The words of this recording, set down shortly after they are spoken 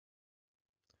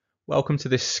Welcome to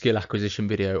this skill acquisition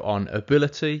video on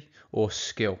ability or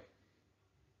skill.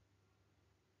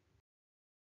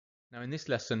 Now in this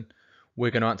lesson, we're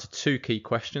going to answer two key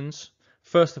questions.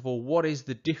 First of all, what is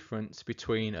the difference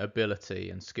between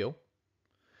ability and skill?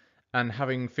 And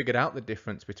having figured out the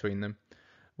difference between them,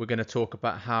 we're going to talk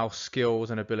about how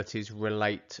skills and abilities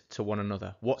relate to one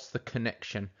another. What's the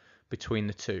connection between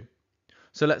the two?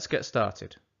 So let's get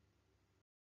started.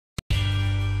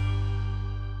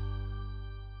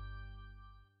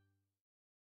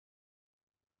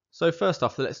 So first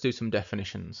off, let's do some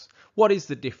definitions. What is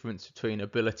the difference between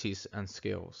abilities and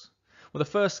skills? Well, the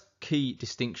first key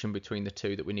distinction between the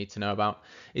two that we need to know about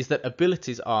is that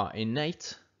abilities are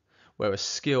innate, whereas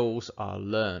skills are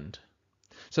learned.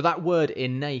 So that word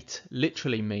innate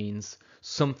literally means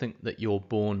something that you're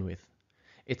born with.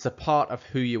 It's a part of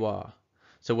who you are.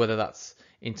 So whether that's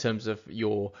in terms of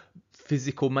your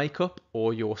physical makeup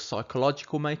or your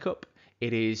psychological makeup,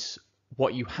 it is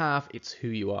what you have, it's who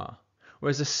you are.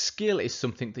 Whereas a skill is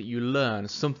something that you learn,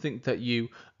 something that you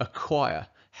acquire,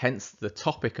 hence the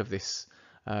topic of this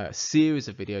series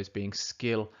of videos being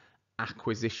skill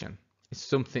acquisition. It's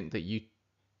something that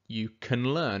you can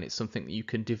learn, it's something that you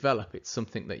can develop, it's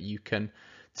something that you can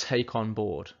take on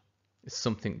board, it's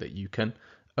something that you can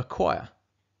acquire.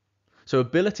 So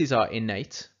abilities are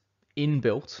innate,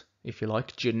 inbuilt, if you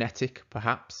like, genetic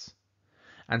perhaps,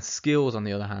 and skills on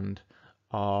the other hand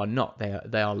are not.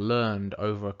 They are learned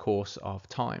over a course of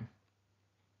time.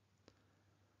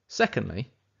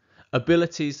 Secondly,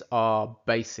 abilities are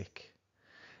basic.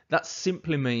 That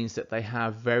simply means that they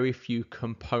have very few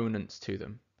components to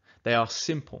them. They are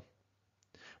simple.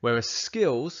 Whereas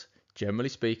skills, generally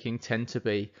speaking, tend to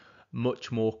be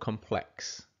much more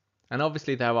complex. And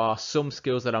obviously there are some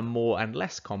skills that are more and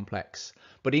less complex,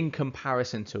 but in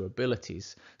comparison to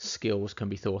abilities, skills can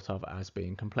be thought of as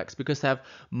being complex because they have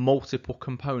multiple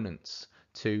components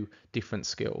to different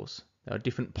skills. There are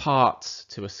different parts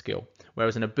to a skill,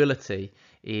 whereas an ability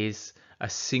is a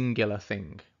singular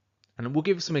thing. And we'll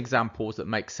give some examples that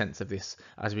make sense of this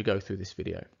as we go through this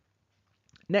video.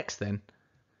 Next then,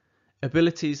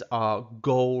 abilities are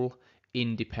goal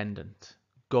independent.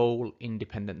 Goal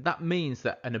independent. That means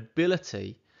that an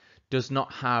ability does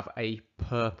not have a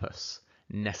purpose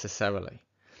necessarily.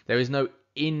 There is no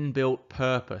inbuilt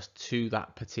purpose to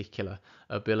that particular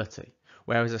ability.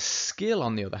 Whereas a skill,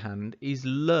 on the other hand, is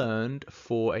learned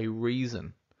for a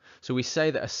reason. So we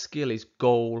say that a skill is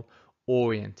goal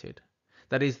oriented.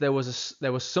 That is, there was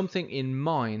something in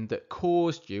mind that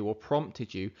caused you or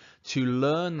prompted you to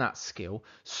learn that skill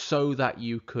so that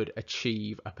you could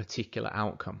achieve a particular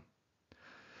outcome.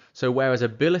 So whereas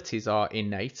abilities are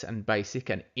innate and basic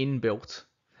and inbuilt,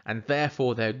 and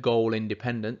therefore they're goal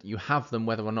independent, you have them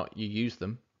whether or not you use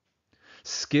them.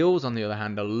 Skills, on the other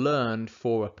hand, are learned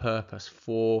for a purpose,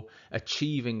 for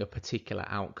achieving a particular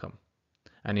outcome.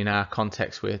 And in our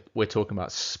context, we're talking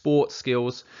about sport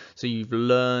skills. So you've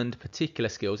learned particular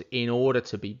skills in order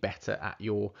to be better at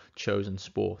your chosen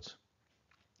sport.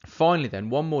 Finally then,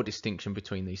 one more distinction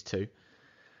between these two.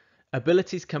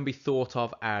 Abilities can be thought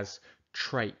of as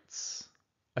traits.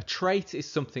 A trait is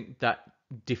something that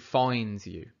defines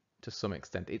you to some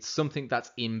extent. It's something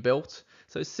that's inbuilt.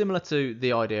 So it's similar to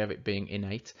the idea of it being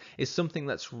innate. It's something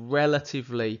that's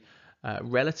relatively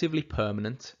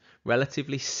permanent,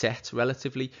 relatively set,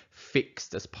 relatively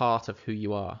fixed as part of who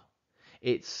you are.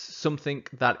 It's something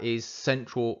that is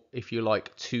central, if you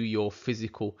like, to your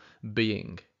physical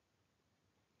being.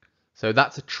 So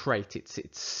that's a trait. It's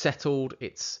settled.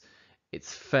 It's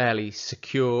fairly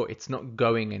secure. It's not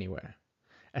going anywhere.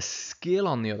 A skill,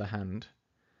 on the other hand,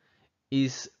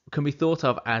 can be thought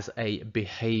of as a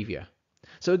behavior.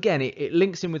 So again, it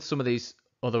links in with some of these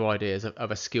other ideas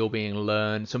of a skill being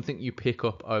learned, something you pick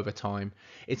up over time.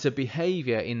 It's a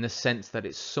behavior in the sense that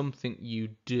it's something you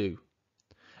do.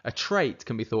 A trait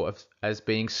can be thought of as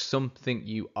being something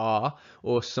you are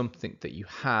or something that you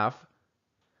have,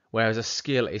 whereas a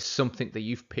skill is something that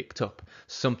you've picked up,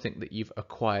 something that you've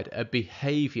acquired, a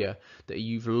behavior that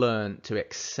you've learned to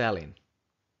excel in.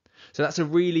 So that's a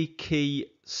really key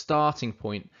starting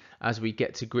point as we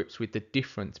get to grips with the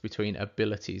difference between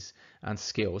abilities and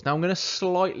skills. Now I'm going to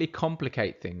slightly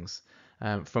complicate things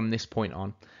from this point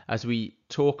on as we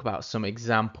talk about some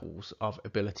examples of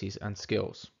abilities and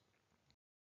skills.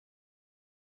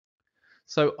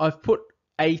 So I've put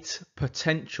 8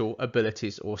 potential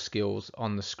abilities or skills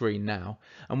on the screen now,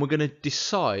 and we're going to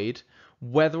decide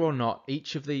whether or not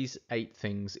each of these 8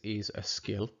 things is a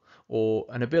skill or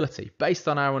an ability based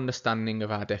on our understanding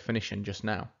of our definition just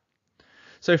now.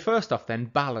 So first off then,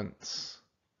 balance.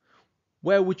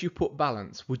 Where would you put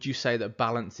balance? Would you say that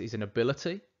balance is an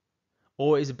ability,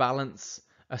 or is balance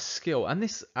a skill. And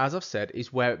this, as I've said,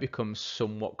 is where it becomes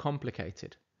somewhat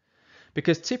complicated.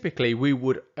 Because typically we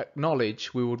would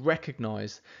acknowledge, we would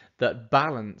recognize that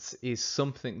balance is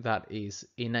something that is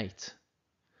innate.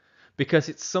 Because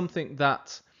it's something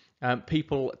that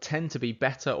people tend to be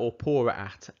better or poorer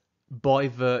at by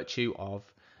virtue of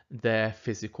their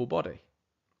physical body.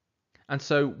 And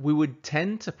so we would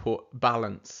tend to put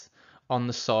balance on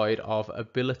the side of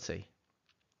ability.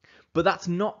 But that's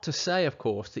not to say, of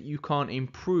course, that you can't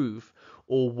improve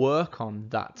or work on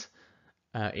that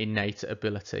innate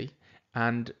ability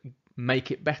and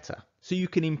make it better. So you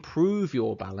can improve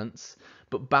your balance,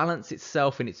 but balance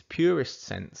itself in its purest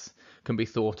sense can be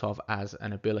thought of as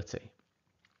an ability.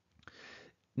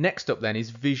 Next up then is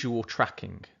visual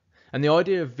tracking. And the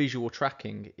idea of visual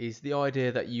tracking is the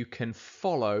idea that you can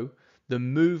follow the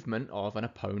movement of an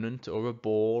opponent or a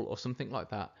ball or something like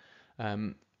that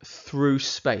through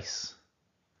space.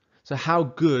 So how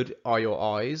good are your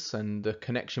eyes and the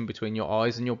connection between your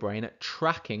eyes and your brain at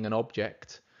tracking an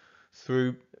object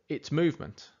through its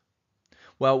movement?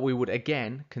 Well, we would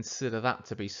again consider that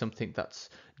to be something that's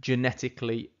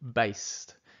genetically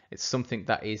based. It's something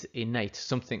that is innate,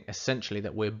 something essentially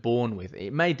that we're born with.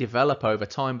 It may develop over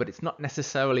time, but it's not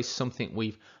necessarily something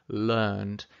we've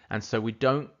learned. And so we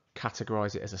don't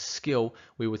categorize it as a skill.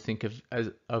 We would think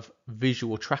of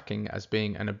visual tracking as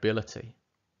being an ability.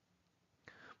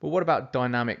 But what about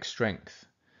dynamic strength?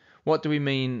 What do we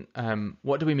mean?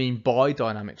 What do we mean by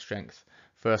dynamic strength,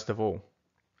 first of all?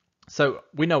 So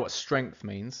we know what strength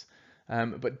means,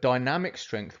 but dynamic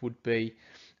strength would be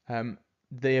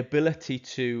the ability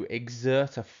to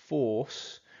exert a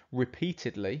force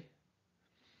repeatedly.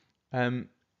 And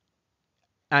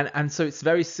so it's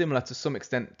very similar to some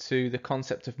extent to the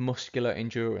concept of muscular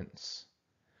endurance.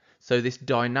 So this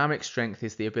dynamic strength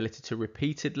is the ability to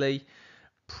repeatedly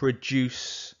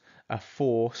produce a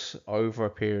force over a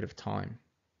period of time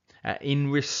in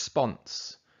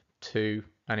response to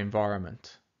an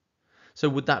environment. So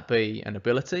would that be an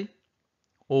ability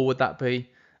or would that be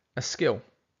a skill?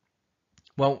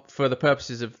 Well, for the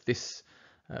purposes of this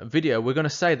video, we're going to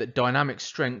say that dynamic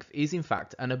strength is in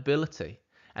fact an ability.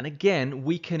 And again,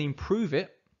 we can improve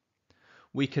it.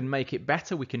 We can make it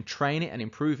better. We can train it and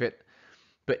improve it.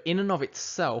 But in and of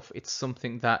itself, it's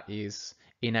something that is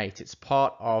innate. It's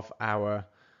part of our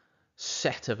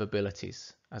set of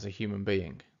abilities as a human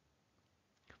being.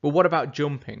 Well, what about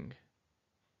jumping?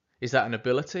 Is that an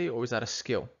ability or is that a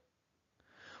skill?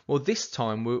 Well, this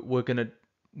time we're going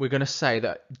to say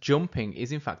that jumping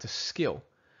is in fact a skill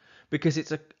because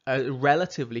it's a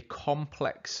relatively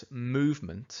complex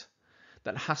movement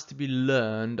that has to be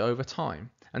learned over time.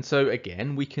 And so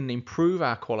again, we can improve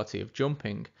our quality of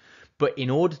jumping, but in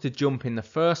order to jump in the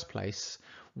first place,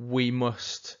 we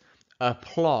must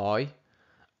apply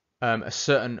a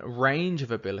certain range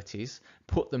of abilities,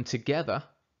 put them together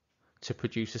to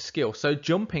produce a skill. So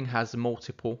jumping has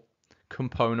multiple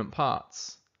component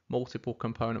parts.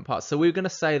 So we're going to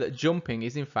say that jumping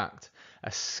is in fact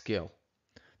a skill.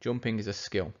 Jumping is a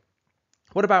skill.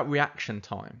 What about reaction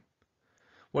time?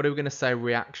 What are we going to say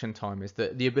reaction time is?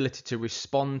 The ability to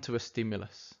respond to a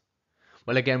stimulus.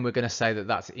 Well, again, we're going to say that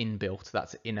that's inbuilt,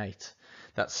 that's innate.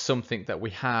 That's something that we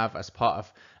have as part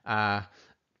of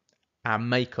our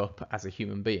makeup as a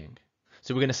human being.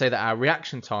 So we're going to say that our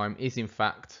reaction time is in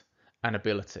fact an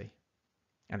ability.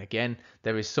 And again,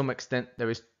 there is some extent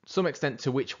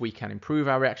to which we can improve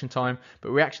our reaction time,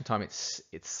 but reaction time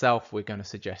itself we're going to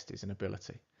suggest is an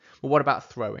ability. Well, what about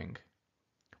throwing?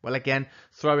 Well, again,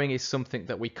 throwing is something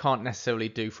that we can't necessarily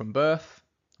do from birth,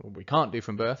 or we can't do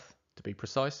from birth, to be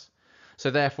precise.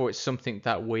 So therefore, it's something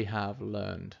that we have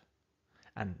learned.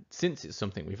 And since it's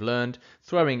something we've learned,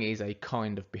 throwing is a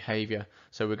kind of behavior,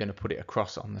 so we're going to put it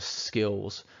across on the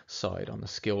skills side, on the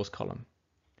skills column.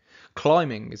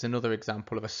 Climbing is another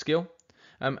example of a skill.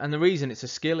 And the reason it's a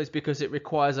skill is because it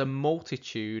requires a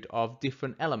multitude of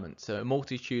different elements, a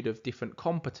multitude of different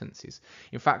competencies.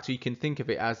 In fact, you can think of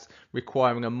it as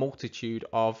requiring a multitude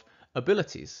of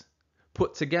abilities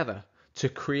put together to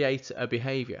create a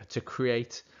behavior, to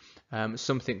create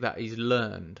something that is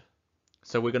learned.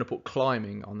 So we're going to put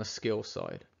climbing on the skill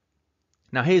side.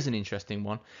 Now here's an interesting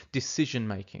one, decision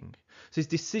making. So is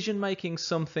decision making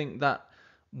something that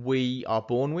we are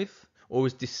born with? Or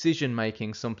is decision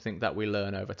making something that we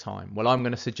learn over time? Well, I'm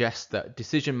going to suggest that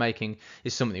decision making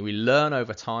is something we learn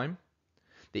over time.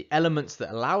 The elements that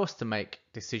allow us to make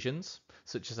decisions,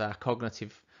 such as our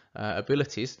cognitive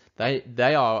abilities,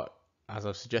 they are, as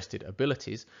I've suggested,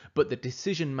 abilities, but the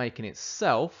decision making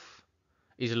itself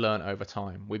is learned over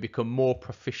time. We become more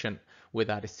proficient with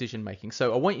our decision making.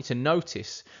 So I want you to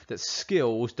notice that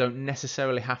skills don't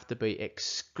necessarily have to be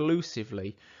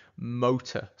exclusively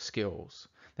motor skills.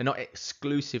 They're not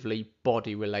exclusively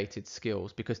body related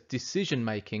skills, because decision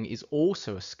making is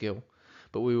also a skill,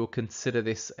 but we will consider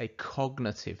this a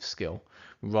cognitive skill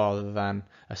rather than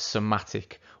a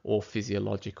somatic or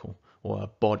physiological or a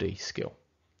body skill.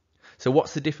 So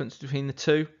what's the difference between the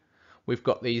two? We've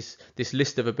got this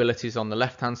list of abilities on the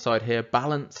left hand side here: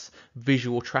 balance,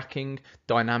 visual tracking,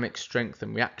 dynamic strength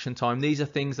and reaction time. These are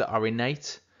things that are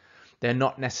innate. They're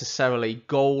not necessarily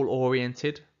goal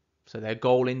oriented, so they're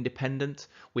goal independent.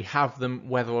 We have them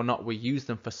whether or not we use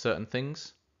them for certain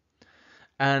things.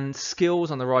 And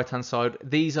skills on the right hand side,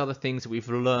 these are the things that we've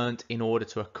learned in order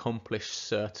to accomplish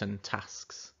certain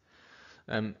tasks.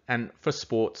 And for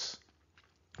sports,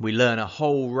 we learn a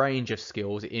whole range of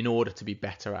skills in order to be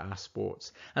better at our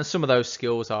sports. And some of those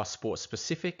skills are sports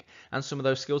specific and some of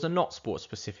those skills are not sports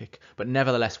specific, but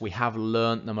nevertheless we have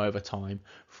learnt them over time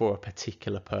for a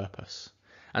particular purpose.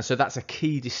 And so that's a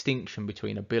key distinction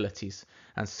between abilities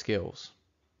and skills.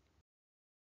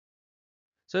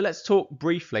 So let's talk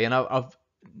briefly, and I've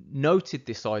noted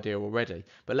this idea already,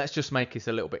 but let's just make it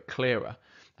a little bit clearer,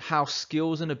 how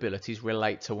skills and abilities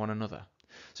relate to one another.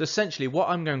 So essentially what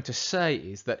I'm going to say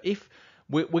is that if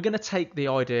we're going to take the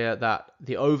idea that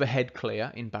the overhead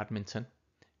clear in badminton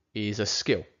is a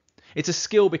skill. It's a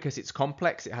skill because it's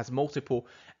complex, it has multiple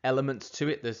elements to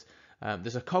it.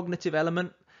 There's a cognitive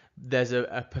element, there's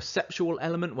a perceptual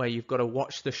element where you've got to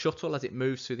watch the shuttle as it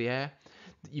moves through the air.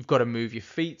 You've got to move your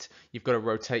feet, you've got to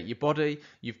rotate your body,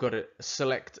 you've got to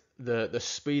select the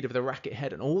speed of the racket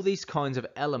head, and all these kinds of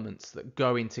elements that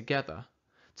go in together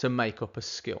to make up a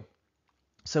skill.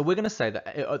 So we're going to say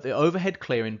that the overhead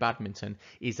clear in badminton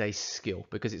is a skill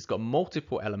because it's got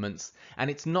multiple elements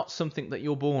and it's not something that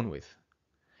you're born with.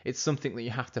 It's something that you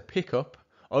have to pick up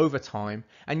over time,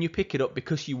 and you pick it up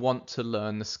because you want to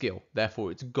learn the skill.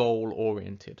 Therefore, it's goal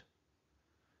oriented.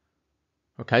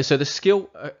 Okay, so the skill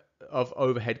of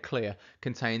overhead clear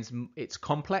contains, it's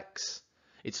complex,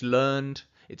 it's learned,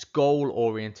 it's goal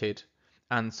oriented,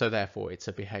 and so therefore it's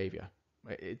a behavior.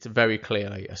 It's very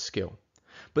clearly a skill.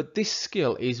 But this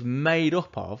skill is made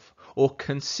up of, or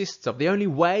consists of, the only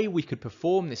way we could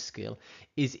perform this skill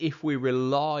is if we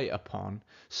rely upon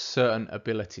certain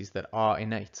abilities that are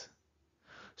innate.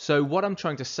 So what I'm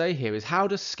trying to say here is, how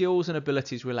do skills and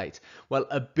abilities relate? Well,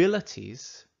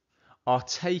 abilities are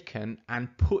taken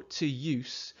and put to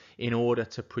use in order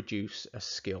to produce a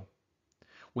skill.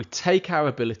 We take our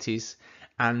abilities,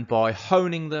 and by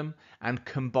honing them and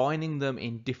combining them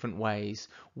in different ways,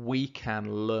 we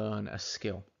can learn a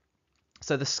skill.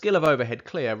 So the skill of overhead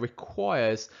clear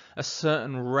requires a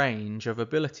certain range of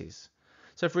abilities.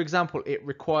 So for example, it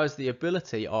requires the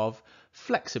ability of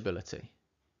flexibility.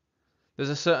 There's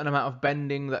a certain amount of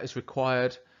bending that is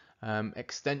required,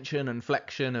 extension and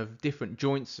flexion of different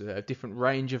joints, a different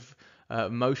range of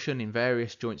motion in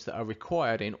various joints that are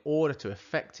required in order to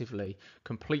effectively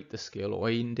complete the skill, or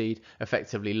indeed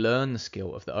effectively learn the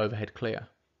skill of the overhead clear.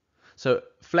 So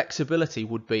flexibility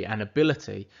would be an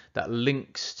ability that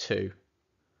links to,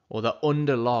 or that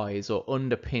underlies or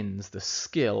underpins the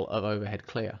skill of overhead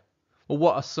clear. Well,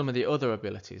 what are some of the other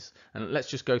abilities? And let's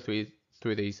just go through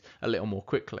these a little more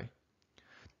quickly.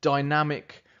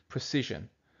 Dynamic precision.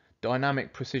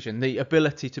 Dynamic precision, the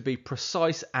ability to be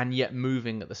precise and yet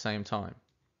moving at the same time.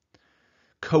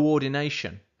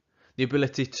 Coordination, the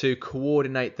ability to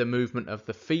coordinate the movement of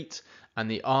the feet and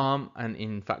the arm, and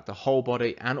in fact the whole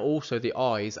body, and also the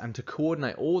eyes, and to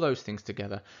coordinate all those things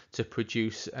together to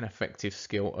produce an effective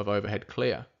skill of overhead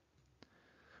clear.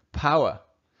 Power,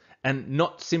 and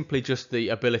not simply just the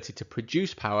ability to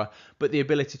produce power, but the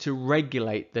ability to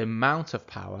regulate the amount of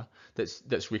power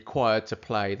that's required to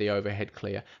play the overhead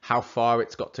clear, how far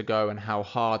it's got to go and how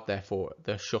hard therefore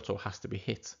the shuttle has to be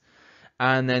hit.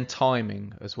 And then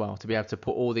timing as well, to be able to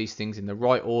put all these things in the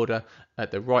right order,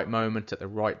 at the right moment, at the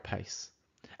right pace.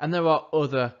 And there are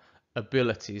other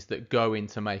abilities that go in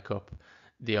to make up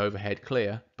the overhead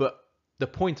clear, but the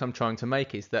point I'm trying to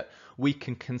make is that we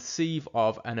can conceive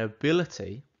of an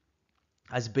ability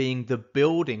as being the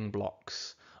building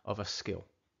blocks of a skill.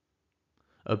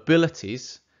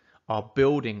 Abilities are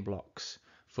building blocks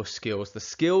for skills. The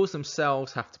skills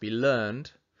themselves have to be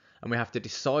learned, and we have to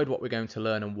decide what we're going to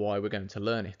learn and why we're going to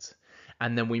learn it.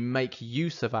 And then we make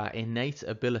use of our innate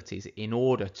abilities in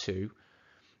order to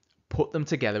put them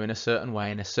together in a certain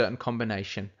way, in a certain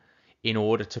combination, in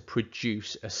order to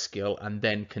produce a skill and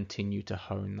then continue to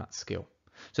hone that skill.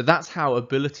 So that's how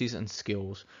abilities and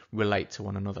skills relate to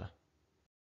one another.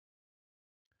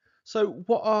 So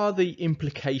what are the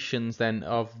implications then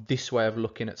of this way of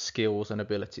looking at skills and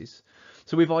abilities?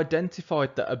 So we've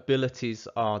identified that abilities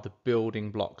are the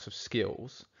building blocks of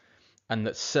skills and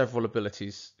that several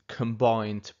abilities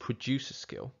combine to produce a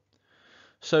skill.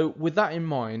 So with that in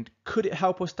mind, could it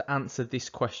help us to answer this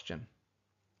question?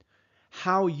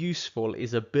 How useful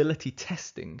is ability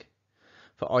testing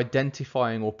for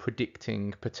identifying or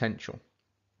predicting potential?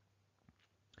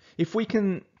 If we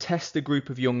can test a group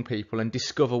of young people and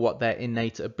discover what their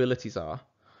innate abilities are,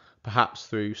 perhaps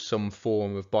through some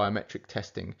form of biometric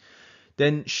testing,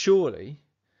 then surely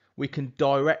we can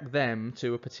direct them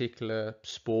to a particular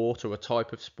sport or a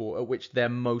type of sport at which they're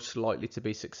most likely to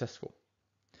be successful.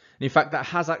 And in fact, that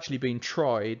has actually been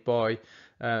tried by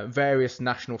various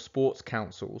national sports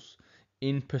councils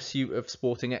in pursuit of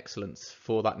sporting excellence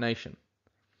for that nation.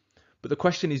 But the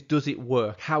question is, does it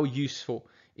work? How useful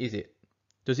is it?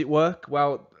 Does it work?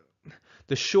 Well,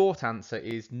 the short answer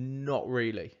is not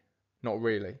really. Not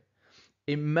really.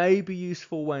 It may be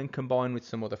useful when combined with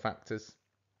some other factors,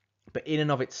 but in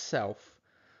and of itself,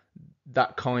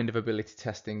 that kind of ability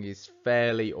testing is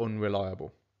fairly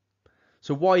unreliable.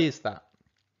 So why is that?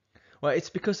 Well,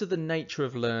 it's because of the nature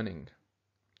of learning,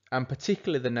 and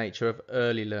particularly the nature of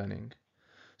early learning.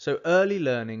 So early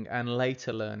learning and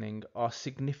later learning are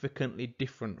significantly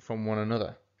different from one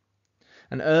another.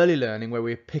 And early learning, where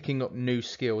we're picking up new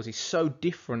skills, is so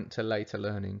different to later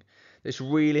learning that it's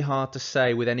really hard to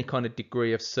say with any kind of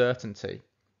degree of certainty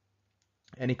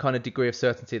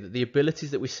that the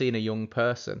abilities that we see in a young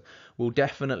person will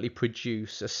definitely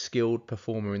produce a skilled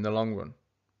performer in the long run.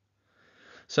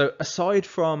 So aside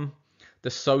from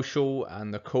the social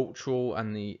and the cultural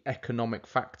and the economic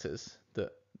factors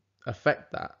that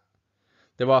affect that,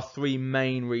 there are three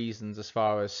main reasons as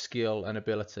far as skill and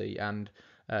ability and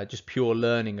just pure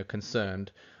learning are concerned,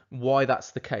 why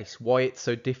that's the case, why it's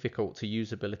so difficult to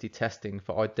use ability testing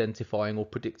for identifying or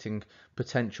predicting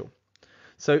potential.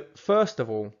 So first of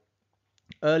all,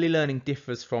 early learning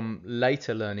differs from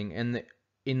later learning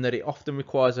in that it often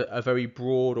requires a very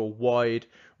broad or wide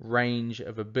range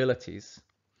of abilities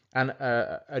and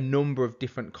a number of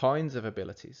different kinds of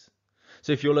abilities.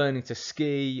 So if you're learning to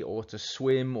ski or to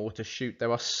swim or to shoot,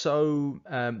 there are so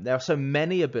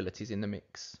many abilities in the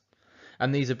mix,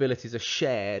 and these abilities are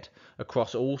shared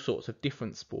across all sorts of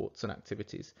different sports and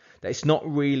activities, that it's not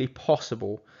really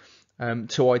possible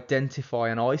to identify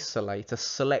and isolate a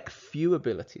select few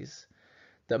abilities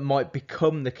that might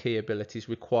become the key abilities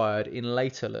required in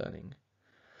later learning.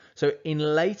 So in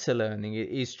later learning, it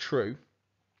is true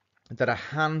that a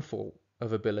handful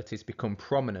of abilities become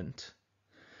prominent,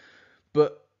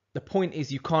 but the point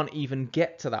is you can't even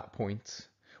get to that point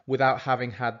without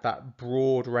having had that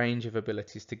broad range of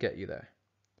abilities to get you there.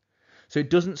 So it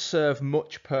doesn't serve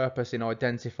much purpose in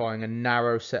identifying a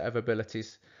narrow set of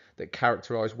abilities that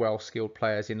characterize well-skilled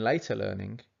players in later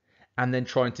learning and then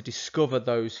trying to discover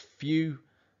those few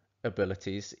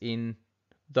abilities in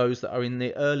those that are in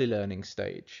the early learning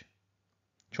stage,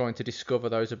 trying to discover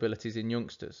those abilities in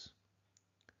youngsters.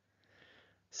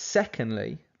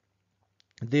 Secondly,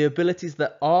 the abilities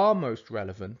that are most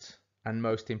relevant and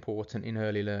most important in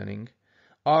early learning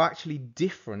are actually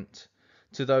different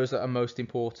to those that are most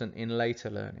important in later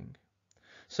learning.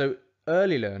 So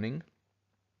early learning,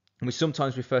 we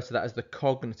sometimes refer to that as the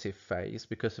cognitive phase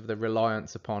because of the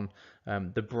reliance upon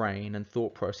the brain and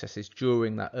thought processes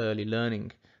during that early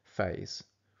learning phase.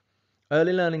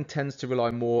 Early learning tends to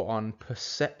rely more on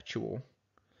perceptual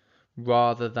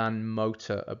rather than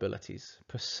motor abilities.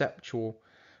 Perceptual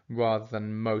rather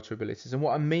than motor abilities. And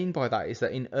what I mean by that is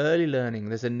that in early learning,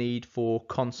 there's a need for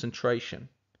concentration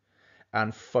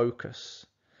and focus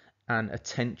and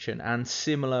attention and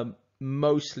similar,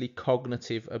 mostly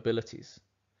cognitive abilities.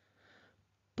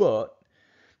 But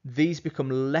these become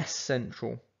less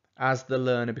central as the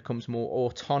learner becomes more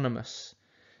autonomous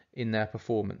in their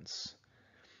performance.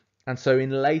 And so in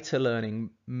later learning,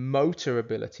 motor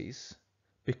abilities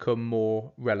become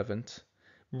more relevant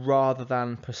rather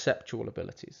than perceptual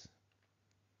abilities.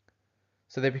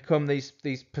 So they become these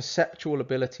perceptual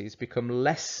abilities become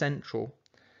less central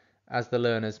as the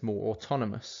learner's more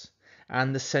autonomous,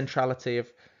 and the centrality of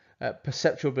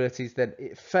perceptual abilities then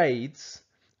it fades,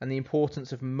 and the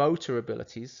importance of motor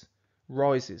abilities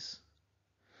rises.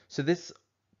 So this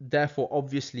therefore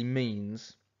obviously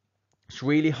means it's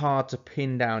really hard to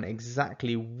pin down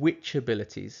exactly which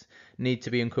abilities need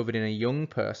to be uncovered in a young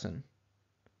person.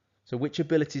 So which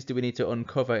abilities do we need to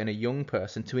uncover in a young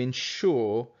person to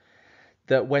ensure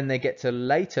that when they get to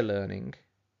later learning,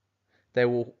 they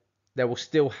will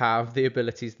still have the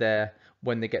abilities there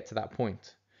when they get to that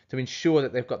point, to ensure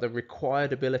that they've got the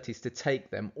required abilities to take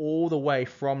them all the way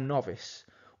from novice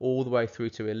all the way through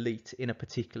to elite in a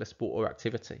particular sport or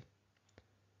activity.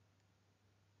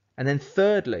 And then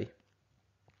thirdly,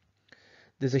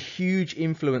 there's a huge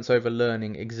influence over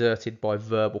learning exerted by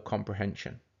verbal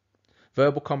comprehension.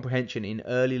 Verbal comprehension in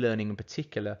early learning in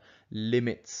particular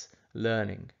limits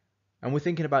learning. And we're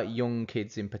thinking about young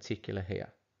kids in particular here.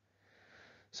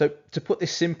 So to put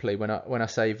this simply, when I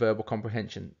say verbal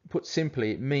comprehension, put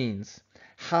simply, it means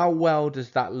how well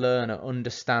does that learner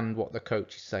understand what the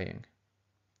coach is saying?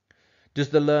 Does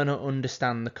the learner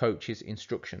understand the coach's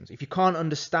instructions? If you can't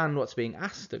understand what's being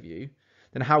asked of you,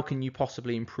 then how can you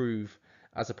possibly improve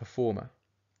as a performer?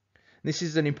 This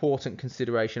is an important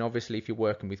consideration, obviously, if you're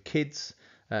working with kids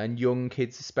and young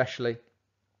kids especially.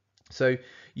 So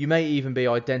you may even be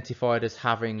identified as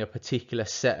having a particular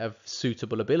set of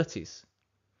suitable abilities.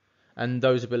 And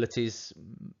those abilities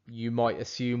you might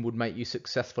assume would make you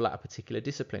successful at a particular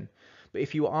discipline. But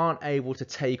if you aren't able to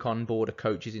take on board a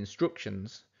coach's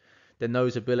instructions, then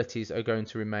those abilities are going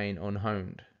to remain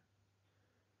unhoned.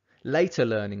 Later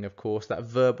learning, of course, that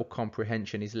verbal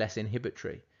comprehension is less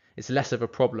inhibitory. It's less of a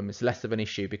problem, it's less of an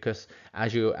issue, because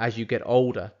as you get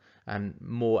older and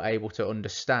more able to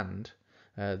understand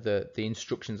the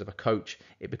instructions of a coach,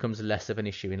 it becomes less of an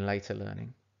issue in later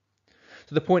learning.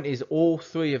 So the point is, all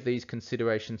three of these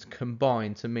considerations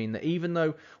combine to mean that even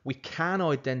though we can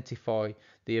identify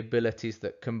the abilities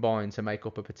that combine to make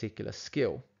up a particular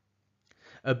skill,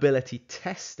 ability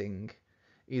testing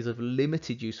is of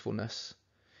limited usefulness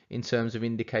in terms of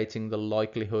indicating the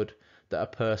likelihood that a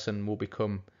person will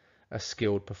become a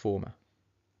skilled performer.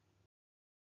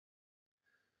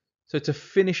 So to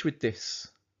finish with this,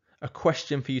 a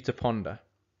question for you to ponder.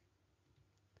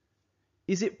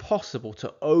 Is it possible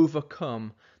to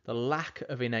overcome the lack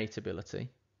of innate ability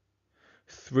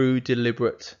through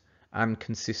deliberate and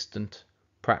consistent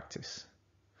practice?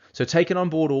 So taking on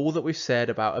board all that we've said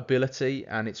about ability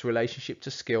and its relationship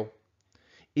to skill,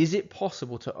 is it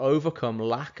possible to overcome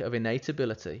lack of innate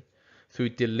ability through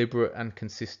deliberate and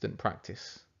consistent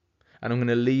practice? And I'm going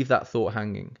to leave that thought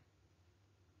hanging.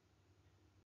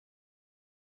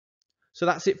 So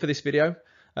that's it for this video.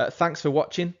 Thanks for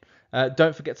watching.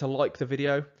 Don't forget to like the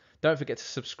video. Don't forget to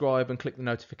subscribe and click the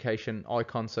notification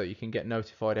icon so you can get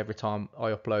notified every time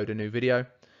I upload a new video.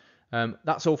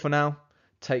 That's all for now.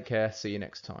 Take care. See you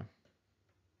next time.